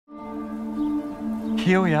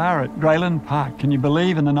here we are at Greyland Park. Can you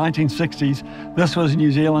believe in the 1960s, this was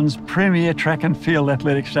New Zealand's premier track and field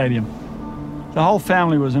athletic stadium. The whole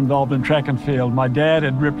family was involved in track and field. My dad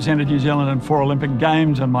had represented New Zealand in 4 Olympic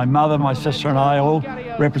Games, and my mother, my sister and I all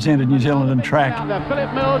represented New Zealand in track.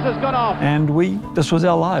 And this was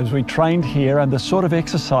our lives. We trained here, and the sort of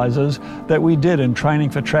exercises that we did in training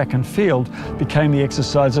for track and field became the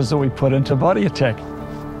exercises that we put into Body Attack.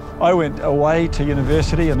 I went away to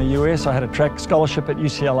university in the US. I had a track scholarship at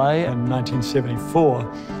UCLA in 1974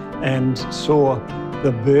 and saw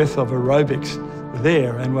the birth of aerobics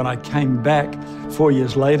there. And when I came back 4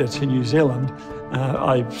 years later to New Zealand,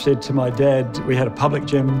 I said to my dad, we had a public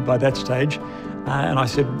gym by that stage, and I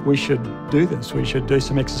said, we should do this. We should do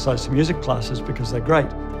some exercise to music classes because they're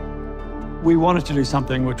great. We wanted to do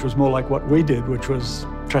something which was more like what we did, which was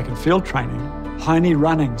track and field training. High knee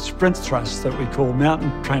running, sprint thrusts that we call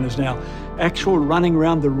mountain trainers now, actual running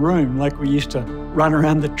around the room like we used to run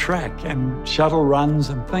around the track, and shuttle runs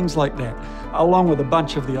and things like that, along with a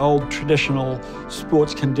bunch of the old traditional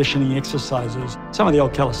sports conditioning exercises, some of the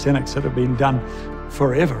old calisthenics that have been done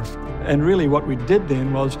forever. And really what we did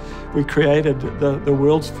then was we created the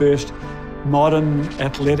world's first modern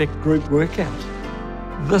athletic group workout.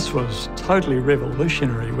 This was totally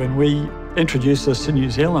revolutionary. When we introduced this to New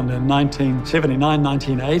Zealand in 1979,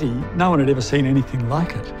 1980, no one had ever seen anything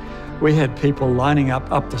like it. We had people lining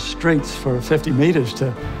up the streets for 50 metres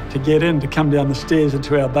to get in, to come down the stairs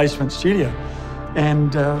into our basement studio.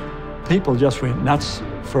 And people just went nuts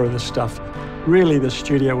for this stuff. Really, the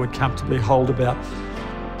studio would comfortably hold about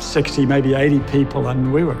 60, maybe 80 people,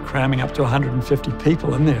 and we were cramming up to 150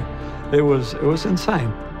 people in there. It was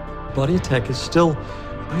insane. Body Attack is still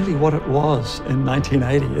really what it was in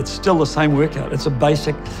 1980. It's still the same workout. It's a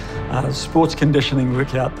basic sports conditioning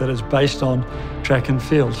workout that is based on track and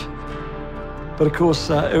field. But of course,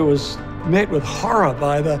 it was met with horror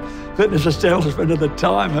by the fitness establishment at the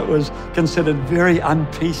time. It was considered very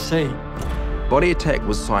un-PC. Body Attack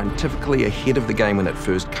was scientifically ahead of the game when it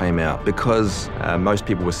first came out because most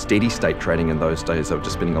people were steady state training in those days. They were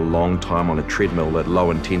just spending a long time on a treadmill at low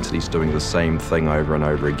intensities doing the same thing over and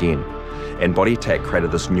over again. And Body Attack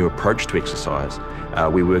created this new approach to exercise.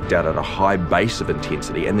 We worked out at a high base of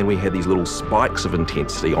intensity, and then we had these little spikes of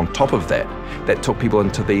intensity on top of that took people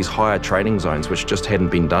into these higher training zones, which just hadn't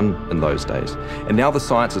been done in those days. And now the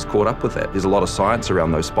science has caught up with that. There's a lot of science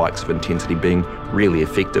around those spikes of intensity being really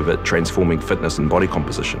effective at transforming fitness and body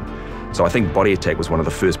composition. So I think Body Attack was one of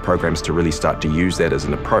the first programs to really start to use that as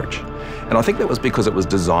an approach. And I think that was because it was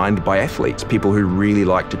designed by athletes, people who really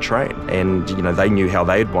like to train. And they knew how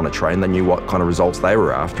they'd want to train, they knew what kind of results they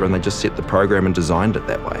were after, and they just set the program and designed it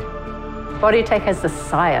that way. Body Attack has the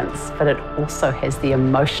science, but it also has the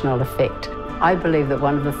emotional effect. I believe that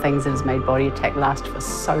one of the things that has made Body Attack last for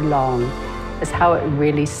so long is how it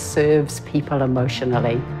really serves people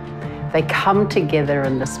emotionally. They come together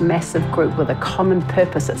in this massive group with a common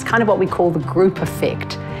purpose. It's kind of what we call the group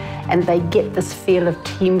effect. And they get this feel of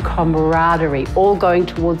team camaraderie, all going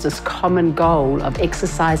towards this common goal of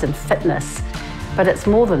exercise and fitness. But it's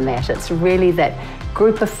more than that. It's really that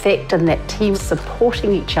group effect and that team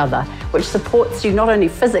supporting each other, which supports you not only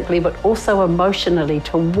physically, but also emotionally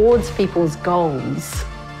towards people's goals.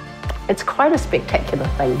 It's quite a spectacular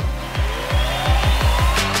thing.